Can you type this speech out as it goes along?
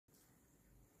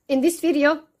In this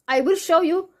video, I will show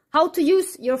you how to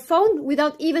use your phone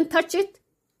without even touch it,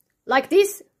 like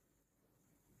this.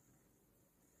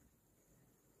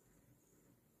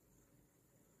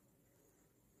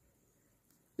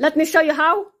 Let me show you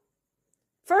how.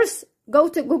 First, go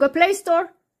to Google Play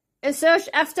Store and search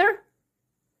after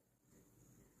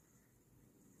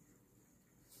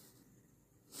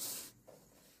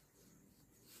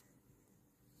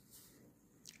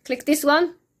click this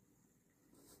one,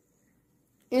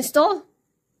 install.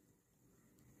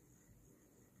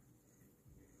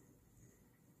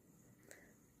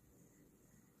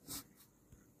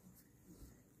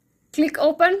 Click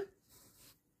open.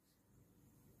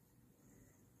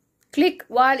 Click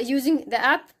while using the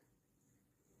app.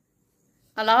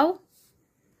 Allow.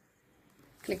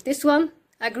 Click this one,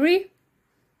 agree.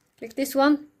 Click this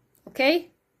one,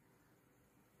 okay.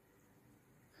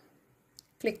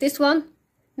 Click this one,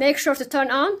 make sure to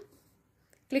turn on.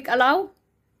 Click allow.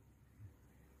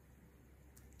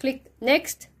 Click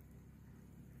next.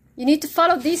 You need to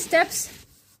follow these steps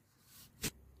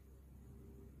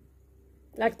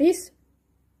like this.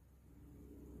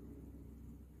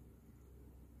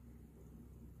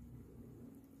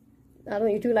 Now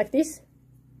you do like this.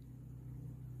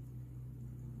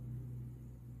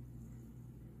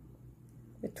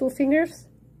 With 2 fingers.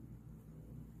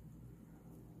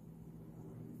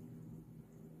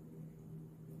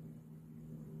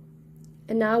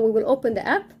 And now we will open the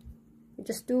app. You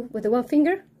just do with the 1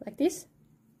 finger, like this.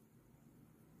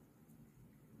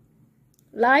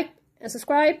 Like and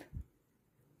subscribe.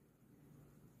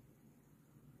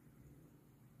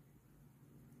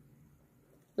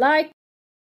 Like.